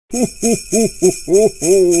Hello,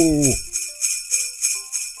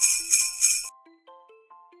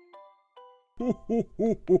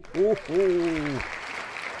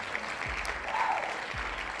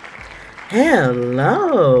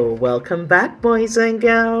 welcome back, boys and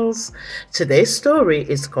girls. Today's story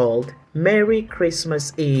is called Merry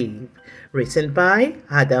Christmas Eve, written by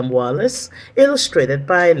Adam Wallace, illustrated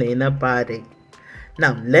by Lena Badi.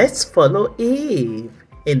 Now let's follow Eve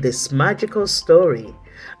in this magical story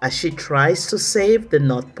as she tries to save the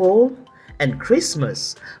North Pole and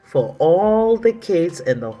Christmas for all the kids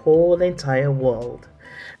in the whole entire world.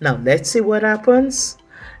 Now let's see what happens.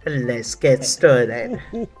 Let's get started.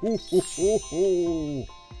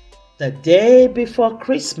 The day before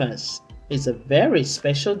Christmas is a very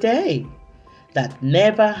special day that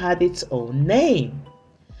never had its own name.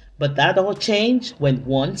 But that all changed when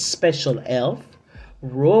one special elf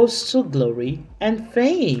rose to glory and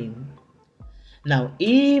fame. Now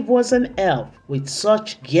Eve was an elf with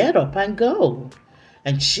such get up and go,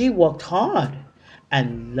 and she worked hard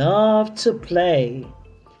and loved to play.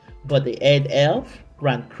 But the head elf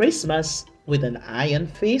ran Christmas with an iron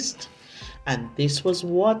fist, and this was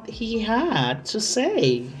what he had to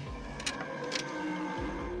say.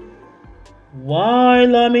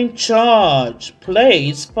 While I'm in charge, play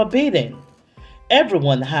is forbidden.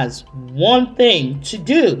 Everyone has one thing to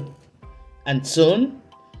do, and soon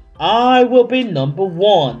I will be number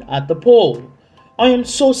one at the pole. I am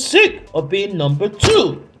so sick of being number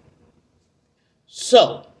two.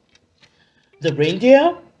 So, the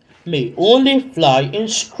reindeer may only fly in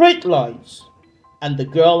straight lines, and the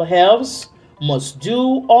girl elves must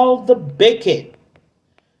do all the baking.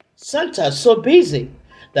 Santa's so busy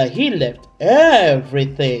that he left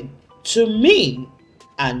everything to me,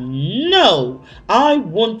 and no, I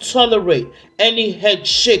won't tolerate any head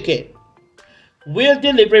shaking. We're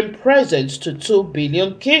delivering presents to 2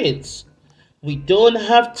 billion kids. We don't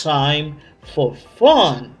have time for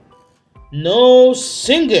fun. No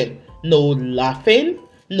singing, no laughing,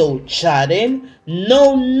 no chatting,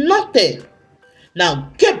 no nothing.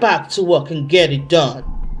 Now get back to work and get it done.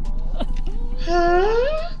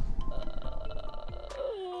 Huh?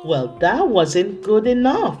 Well, that wasn't good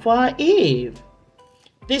enough for Eve.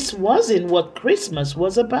 This wasn't what Christmas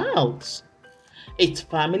was about. It's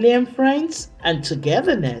family and friends and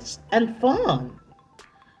togetherness and fun.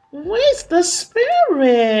 Where's the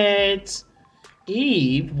spirit?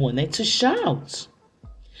 Eve wanted to shout.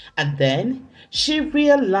 And then she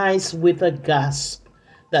realized with a gasp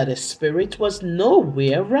that the spirit was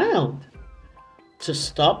nowhere around. To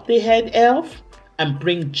stop the head elf and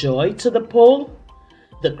bring joy to the pole,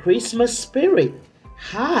 the Christmas spirit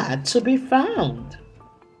had to be found.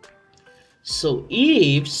 So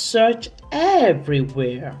Eve searched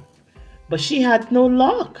everywhere, but she had no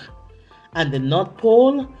luck, and the North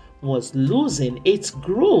Pole was losing its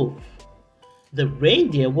groove. The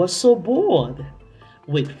reindeer was so bored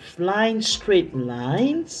with flying straight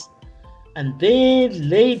lines, and they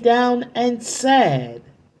lay down and said,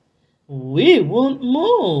 "We won't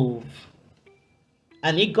move."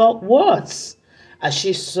 And it got worse as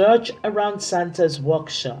she searched around Santa's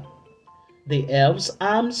workshop. The elves'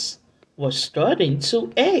 arms were starting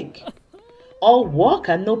to ache. All work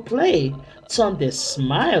and no play turned their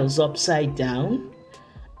smiles upside down,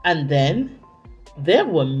 and then there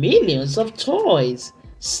were millions of toys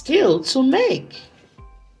still to make.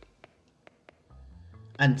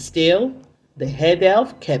 And still, the head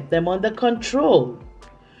elf kept them under control.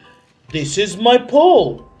 "This is my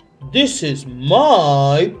pole. This is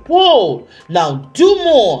my pole. Now do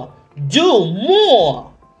more. Do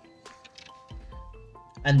more."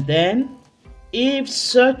 And then Eve's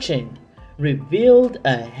searching revealed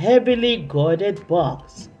a heavily guarded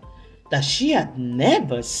box that she had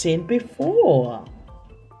never seen before.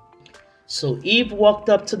 So Eve walked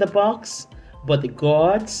up to the box, but the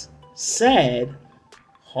guards said,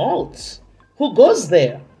 "Halt! Who goes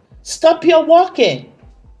there? Stop your walking!"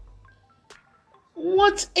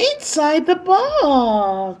 "What's inside the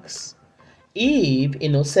box?" Eve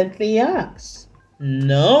innocently asked.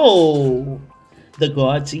 "No," the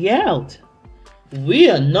guards yelled. "We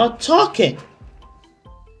are not talking.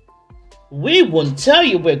 We won't tell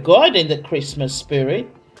you we're guarding the Christmas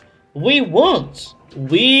spirit. We won't.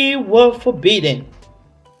 We were forbidden."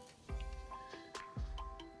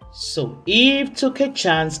 So Eve took a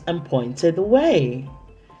chance and pointed away.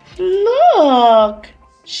 "Look,"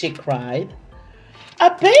 she cried,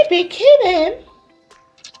 "a baby kitten."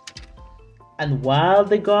 And while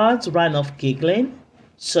the guards ran off giggling,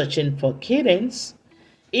 searching for kittens,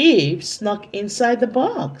 Eve snuck inside the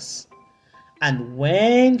box. And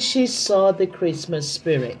when she saw the Christmas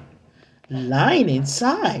spirit, lying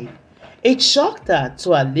inside. It shocked her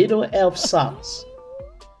to her little elf socks.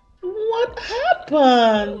 "What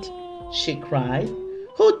happened?" she cried.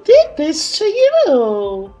 "Who did this to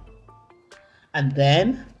you?" And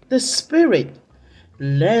then the spirit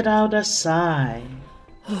let out a sigh.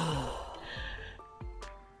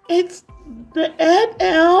 "It's the head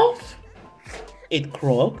elf," it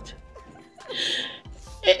croaked.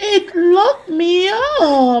 "It locked me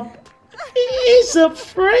up. He's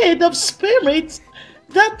afraid of spirits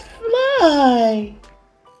that fly."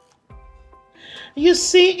 You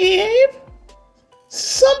see, Eve,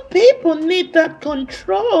 some people need that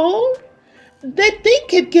control. They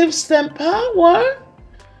think it gives them power.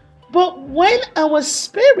 But when our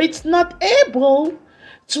spirit's not able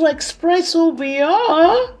to express who we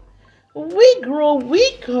are, we grow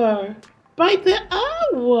weaker by the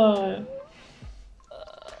hour.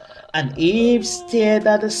 And Eve stared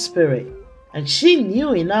at the spirit, and she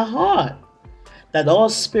knew in her heart that all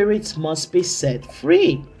spirits must be set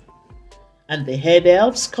free. And the head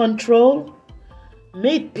elf's control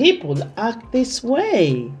made people act this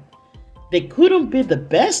way. They couldn't be the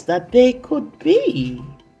best that they could be.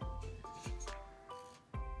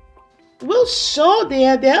 We'll show the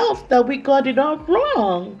head elf that we got it all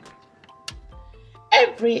wrong.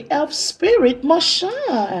 Every elf spirit must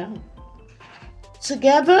shine.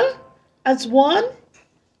 Together, as one,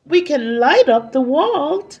 we can light up the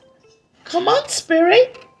world. Come on,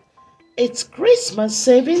 spirit. It's Christmas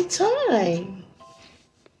saving time.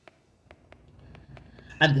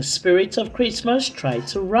 And the spirit of Christmas tried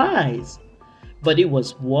to rise, but it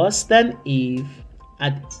was worse than Eve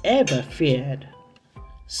had ever feared.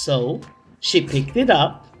 So she picked it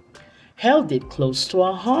up, held it close to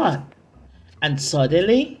her heart, and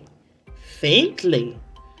suddenly, faintly,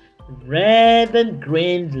 red and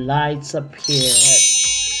green lights appeared.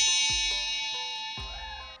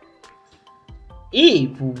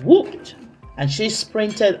 Eve whooped, and she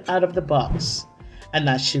sprinted out of the box. And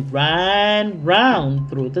as she ran round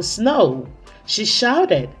through the snow, she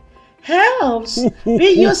shouted, "Elves,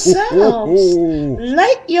 be yourselves!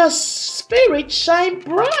 Let your spirit shine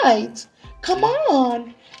bright! Come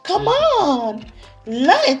on, come on,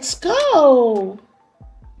 let's go!"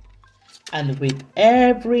 And with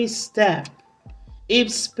every step,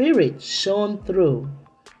 Eve's spirit shone through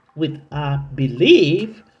with our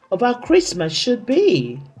belief of how Christmas should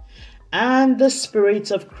be. And the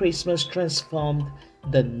spirit of Christmas transformed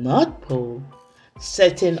the North Pole,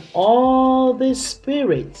 setting all the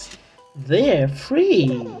spirits there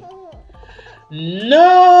free.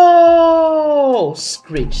 "No!"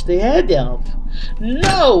 screeched the head elf.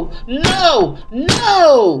 "No, no,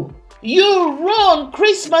 no! You ruined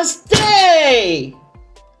Christmas Day!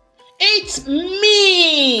 It's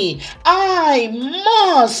me! I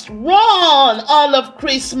must run all of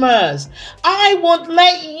Christmas! I won't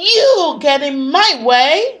let you get in my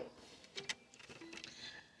way!"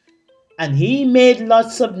 And he made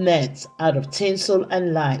lots of nets out of tinsel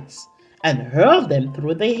and lights and hurled them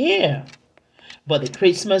through the air. But the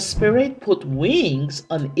Christmas spirit put wings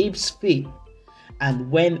on Eve's feet, and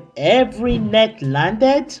when every net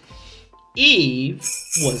landed, Eve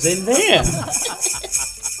wasn't there.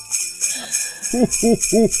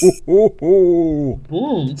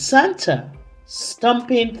 Boomed Santa,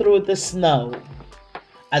 stomping through the snow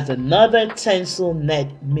as another tinsel net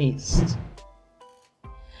missed.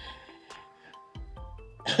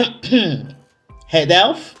 Head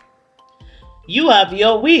elf, you have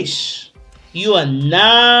your wish. You are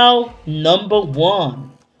now number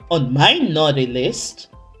 1 on my naughty list.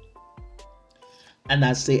 And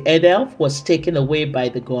as the head elf was taken away by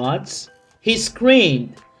the guards, he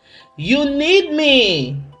screamed, "You need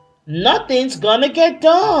me! Nothing's gonna get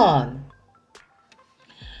done!"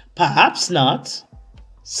 "Perhaps not,"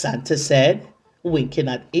 Santa said, winking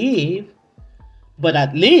at Eve. "But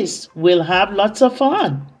at least we'll have lots of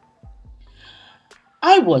fun."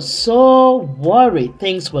 I was so worried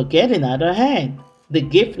things were getting out of hand. The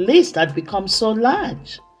gift list had become so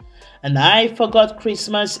large. And I forgot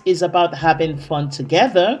Christmas is about having fun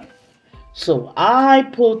together. So I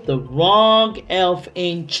put the wrong elf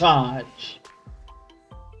in charge.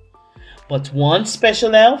 But one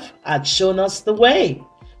special elf had shown us the way.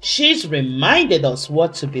 She's reminded us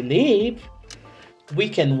what to believe. We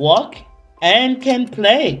can walk and can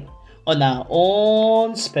play on our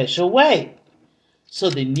own special way. So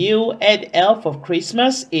the new head elf of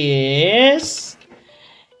Christmas is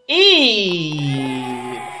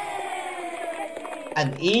Eve.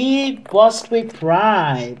 And Eve buzzed with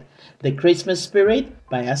pride, the Christmas spirit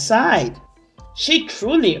by her side. She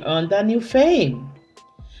truly earned a new fame.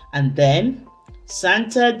 And then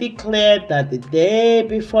Santa declared that the day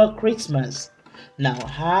before Christmas now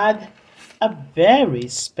had a very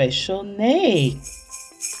special name.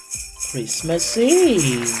 Christmas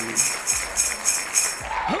Eve.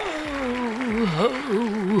 Ho,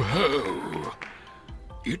 ho, ho.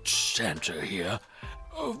 It's Santa here.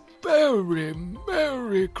 A very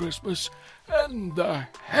Merry Christmas and the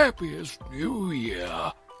happiest New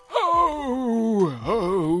Year. Ho, ho.